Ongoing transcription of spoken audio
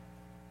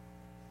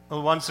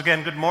Well, once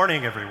again, good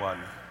morning, everyone.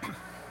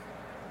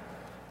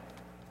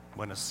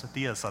 Buenos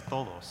días a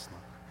todos.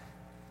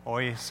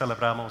 Hoy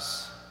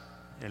celebramos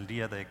el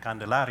Día de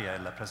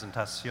Candelaria, la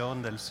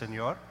presentación del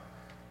Señor,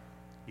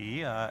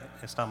 y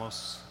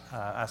estamos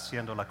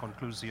haciendo la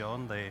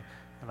conclusión de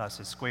las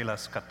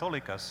escuelas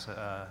católicas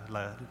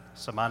la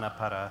semana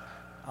para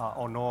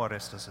honor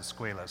estas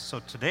escuelas. So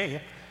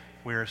today,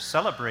 we're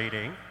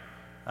celebrating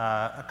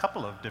a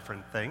couple of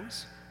different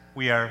things.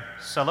 We are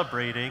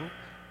celebrating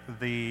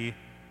the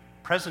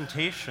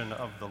presentation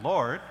of the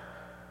Lord,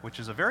 which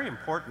is a very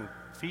important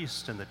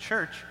feast in the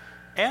church,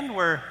 and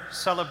we're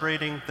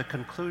celebrating the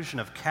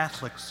conclusion of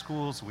Catholic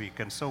Schools Week,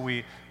 and so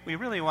we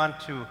really want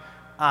to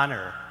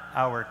honor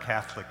our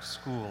Catholic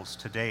schools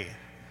today.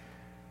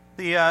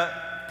 The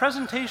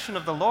presentation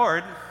of the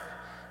Lord,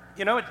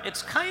 you know,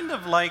 it's kind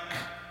of like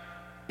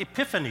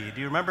Epiphany. Do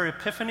you remember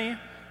Epiphany?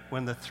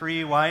 When the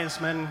three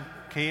wise men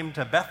came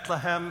to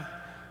Bethlehem,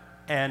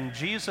 and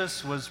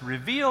Jesus was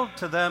revealed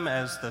to them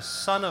as the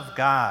Son of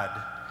God.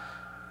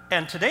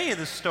 And today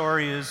the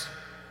story is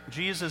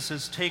Jesus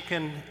is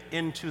taken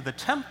into the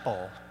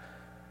temple,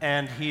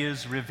 and he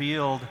is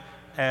revealed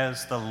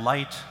as the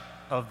light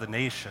of the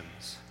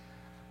nations.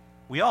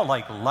 We all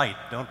like light,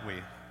 don't we?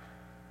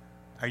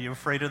 Are you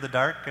afraid of the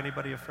dark?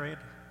 Anybody afraid?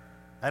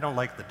 I don't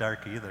like the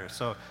dark either.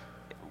 So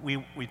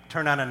we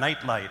turn on a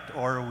night light,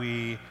 or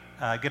we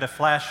get a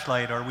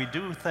flashlight, or we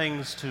do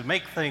things to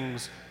make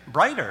things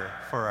brighter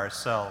for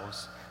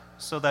ourselves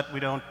so that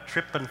we don't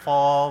trip and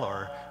fall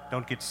or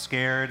don't get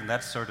scared and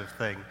that sort of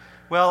thing.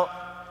 Well,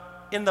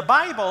 in the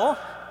Bible,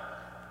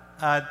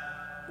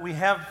 we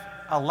have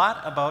a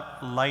lot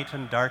about light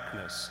and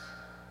darkness.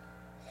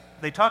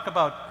 They talk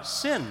about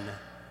sin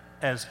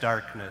as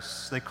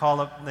darkness. They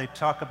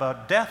talk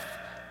about death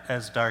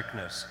as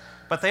darkness.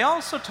 But they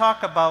also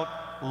talk about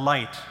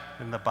light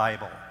in the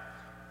Bible.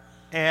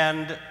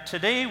 And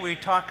today we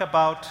talk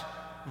about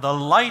the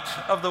light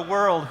of the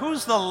world.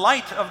 Who's the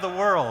light of the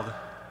world?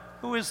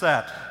 Who is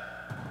that?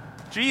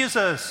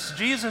 Jesus.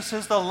 Jesus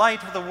is the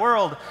light of the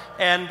world.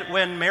 And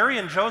when Mary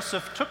and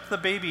Joseph took the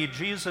baby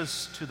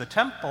Jesus to the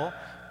temple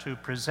to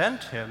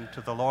present him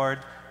to the Lord,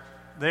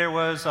 there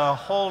was a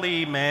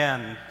holy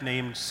man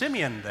named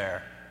Simeon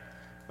there.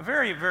 A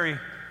very, very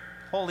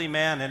holy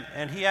man.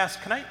 And he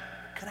asked, can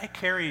I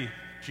carry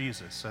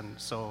Jesus? And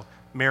so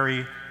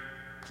Mary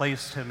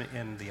placed him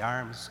in the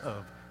arms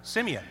of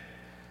Simeon.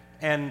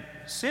 And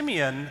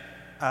Simeon,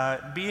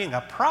 being a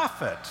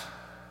prophet,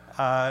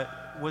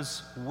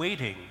 was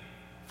waiting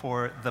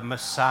for the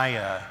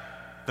Messiah,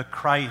 the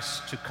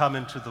Christ, to come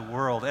into the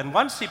world. And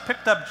once he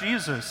picked up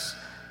Jesus,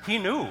 he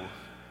knew,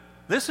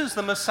 this is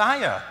the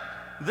Messiah.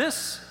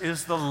 This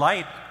is the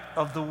light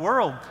of the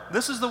world.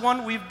 This is the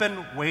one we've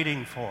been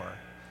waiting for.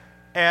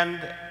 And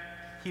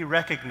he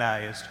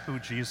recognized who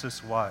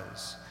Jesus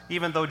was.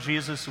 Even though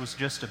Jesus was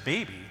just a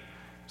baby,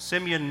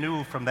 Simeon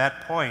knew from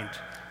that point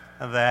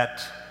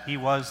that he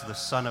was the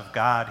Son of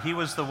God. He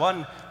was the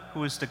one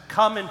who was to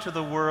come into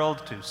the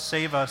world to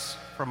save us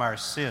from our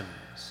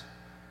sins.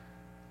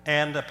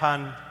 And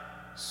upon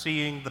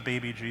seeing the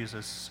baby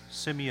Jesus,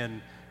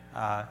 Simeon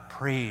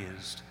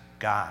praised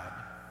God.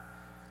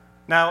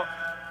 Now,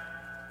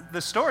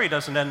 the story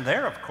doesn't end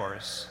there, of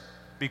course,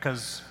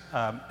 because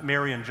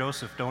Mary and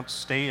Joseph don't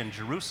stay in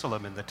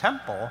Jerusalem in the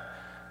temple,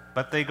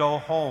 but they go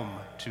home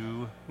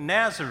to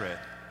Nazareth.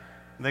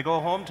 They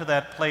go home to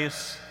that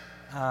place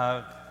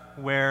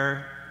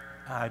where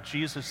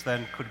Jesus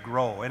then could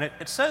grow. And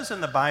it says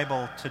in the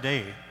Bible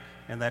today,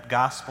 in that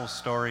gospel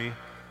story,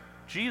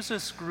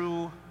 Jesus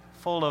grew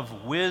full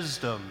of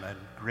wisdom and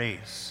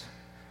grace.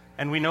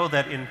 And we know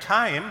that in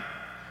time,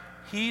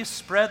 he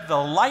spread the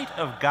light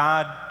of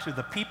God to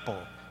the people.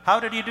 How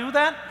did he do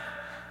that?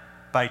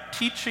 By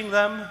teaching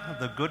them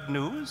the good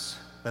news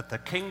that the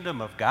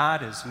kingdom of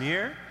God is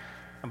near,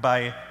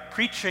 by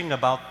preaching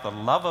about the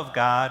love of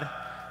God,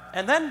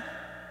 and then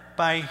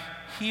by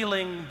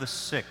healing the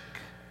sick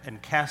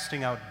and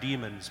casting out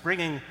demons,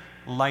 bringing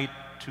light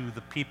to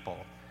the people.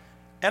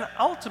 And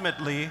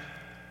ultimately,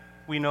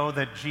 we know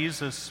that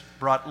Jesus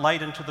brought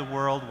light into the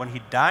world when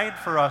he died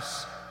for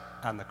us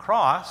on the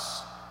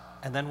cross,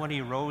 and then when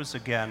he rose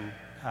again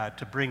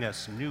to bring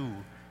us new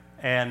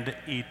and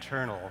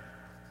eternal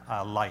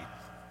light.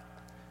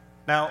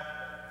 Now,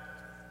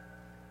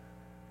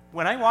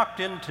 when I walked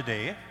in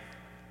today,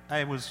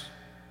 I was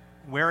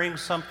wearing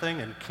something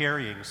and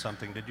carrying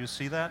something. Did you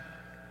see that?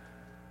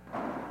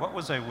 What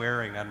was I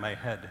wearing on my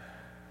head?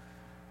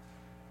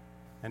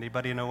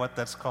 Anybody know what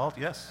that's called?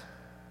 Yes?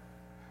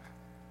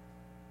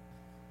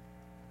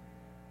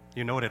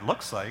 You know what it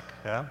looks like,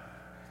 yeah?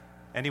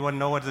 Anyone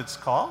know what it's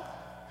called?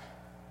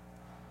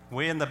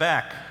 Way in the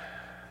back.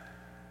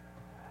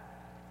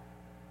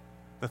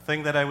 The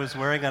thing that I was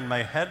wearing on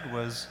my head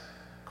was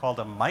called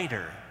a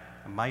mitre.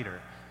 A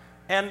mitre.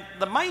 And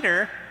the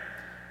mitre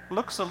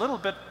looks a little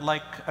bit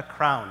like a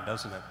crown,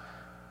 doesn't it?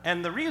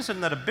 And the reason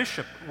that a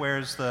bishop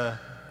wears the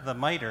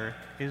mitre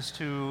is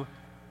to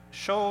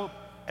show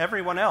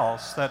everyone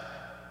else that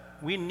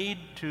we need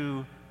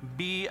to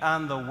be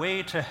on the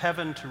way to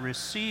heaven to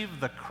receive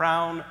the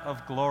crown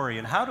of glory.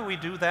 And how do we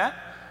do that?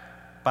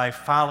 By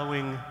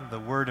following the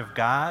Word of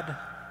God,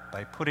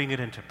 by putting it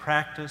into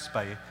practice,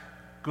 by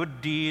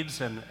good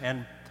deeds,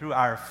 and through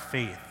our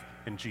faith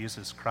in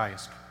Jesus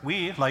Christ.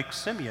 We, like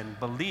Simeon,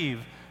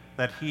 believe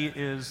that he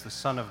is the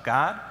Son of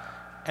God,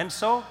 and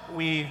so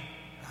we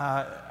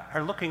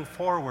are looking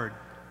forward,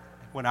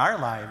 when our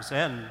lives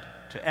end,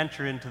 to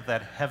enter into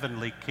that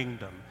heavenly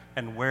kingdom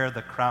and wear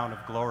the crown of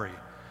glory.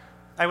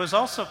 I was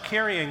also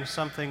carrying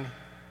something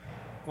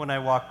when I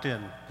walked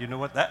in. Do you know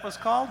what that was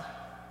called?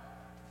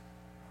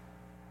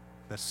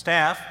 The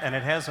staff, and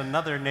it has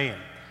another name.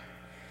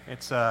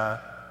 It's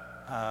called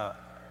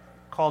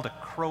a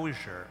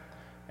crozier.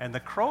 And the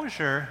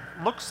crozier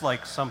looks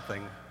like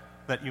something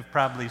that you've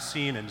probably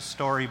seen in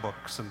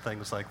storybooks and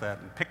things like that,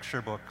 and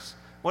picture books.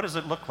 What does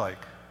it look like?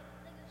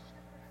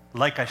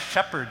 Like a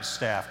shepherd's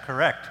staff,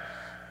 correct.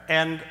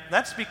 And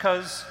that's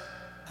because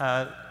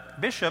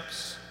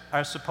bishops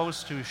are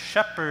supposed to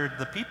shepherd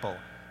the people.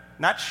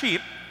 Not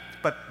sheep,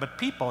 but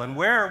people. And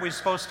where are we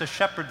supposed to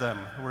shepherd them?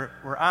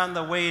 We're on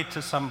the way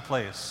to some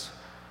place.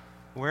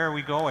 Where are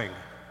we going?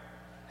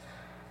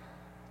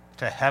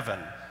 To heaven.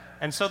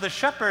 And so the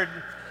shepherd,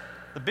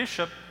 the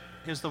bishop,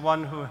 is the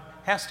one who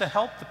has to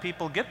help the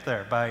people get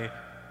there by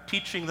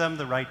teaching them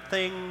the right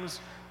things,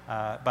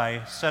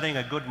 by setting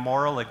a good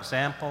moral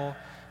example,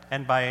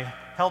 and by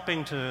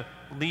helping to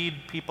lead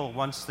people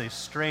once they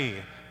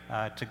stray,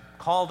 to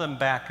call them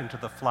back into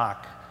the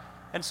flock.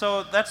 And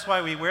so that's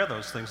why we wear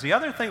those things. The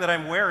other thing that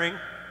I'm wearing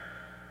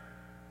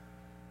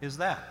is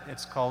that.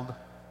 It's called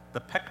the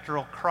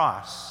pectoral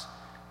cross.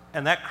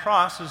 And that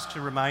cross is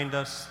to remind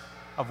us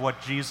of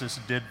what Jesus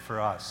did for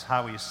us,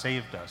 how he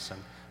saved us,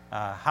 and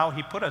how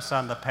he put us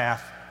on the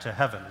path to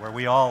heaven, where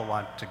we all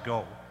want to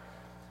go.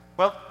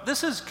 Well,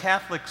 this is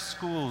Catholic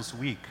Schools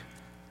Week,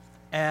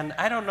 and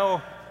I don't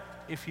know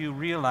if you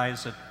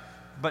realize it,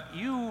 but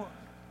you,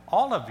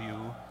 all of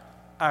you,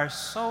 are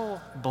so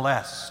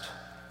blessed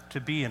to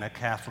be in a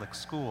Catholic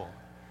school.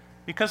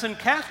 Because in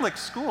Catholic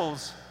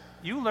schools,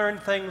 you learn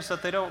things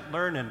that they don't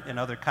learn in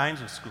other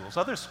kinds of schools.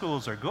 Other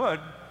schools are good,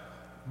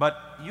 but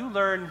you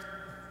learn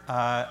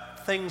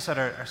things that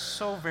are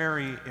so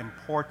very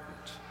important.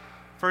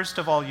 First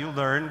of all, you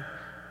learn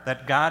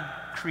that God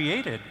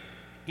created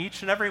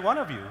each and every one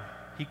of you.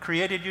 He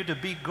created you to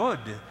be good.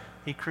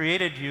 He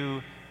created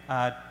you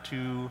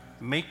to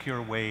make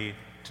your way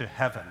to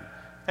heaven.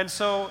 And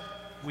so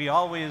we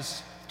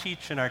always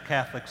teach in our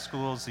Catholic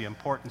schools the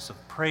importance of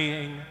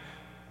praying,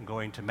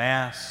 going to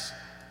Mass,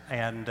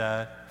 and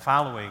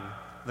following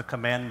the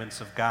commandments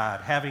of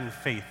God, having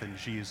faith in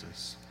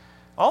Jesus.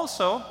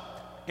 Also,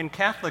 in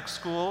Catholic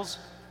schools,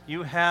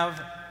 you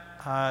have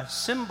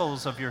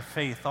symbols of your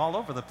faith all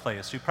over the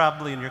place. You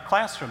probably in your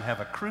classroom have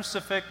a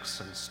crucifix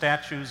and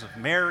statues of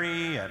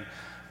Mary and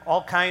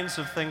all kinds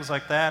of things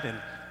like that.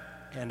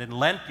 And in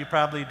Lent, you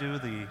probably do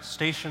the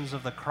Stations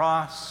of the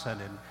Cross,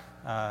 and in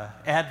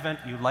Advent,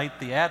 you light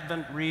the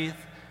Advent wreath.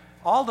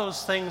 All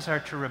those things are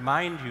to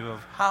remind you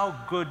of how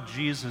good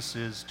Jesus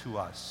is to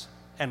us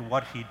and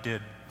what he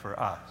did for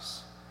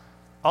us.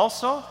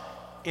 Also,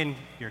 in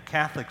your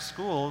Catholic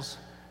schools,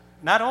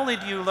 not only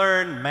do you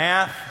learn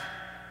math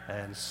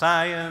and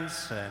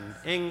science and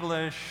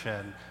English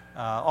and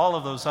all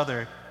of those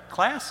other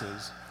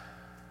classes,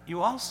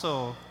 you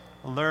also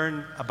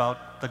learn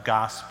about the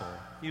gospel.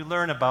 You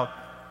learn about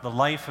the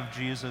life of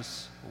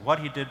Jesus, what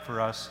he did for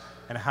us,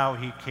 and how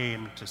he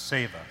came to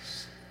save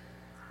us.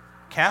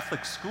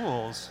 Catholic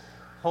schools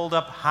hold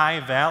up high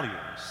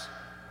values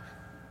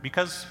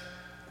because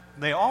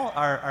they all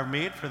are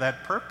made for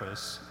that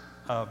purpose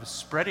of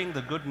spreading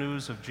the good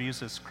news of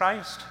Jesus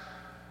Christ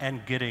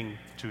and getting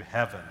to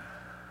heaven.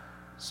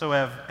 So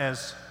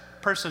as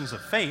persons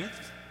of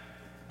faith,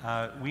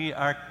 we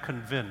are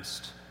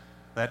convinced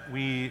that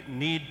we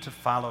need to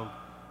follow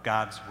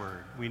God's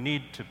word. We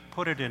need to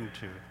put it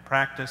into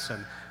practice,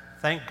 and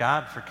thank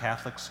God for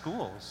Catholic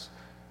schools,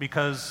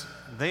 because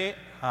they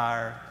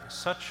are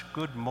such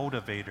good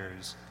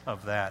motivators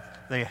of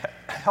that. They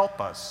help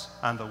us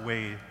on the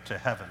way to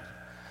heaven.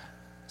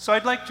 So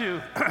I'd like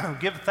to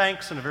give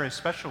thanks in a very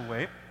special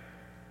way.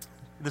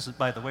 This is,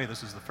 by the way,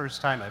 this is the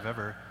first time I've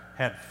ever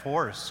had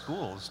 4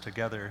 schools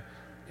together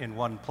in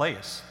one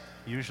place.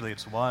 Usually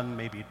it's 1,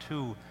 maybe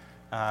 2.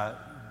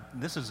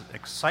 This is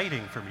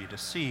exciting for me to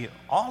see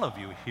all of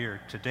you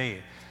here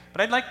today. But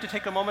I'd like to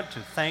take a moment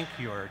to thank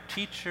your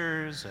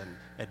teachers and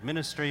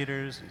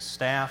administrators and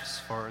staffs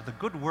for the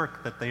good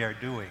work that they are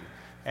doing,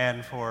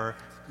 and for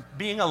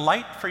being a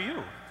light for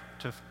you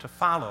to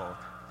follow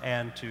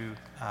and to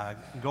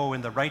go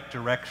in the right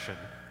direction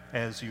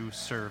as you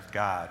serve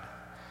God.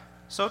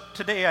 So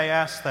today I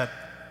ask that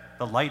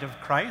the light of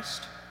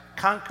Christ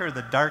conquer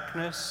the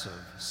darkness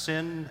of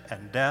sin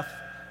and death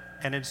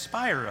and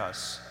inspire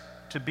us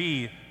to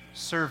be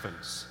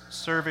servants,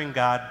 serving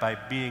God by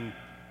being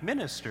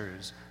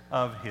ministers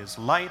of his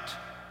light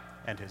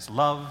and his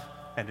love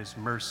and his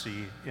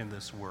mercy in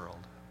this world.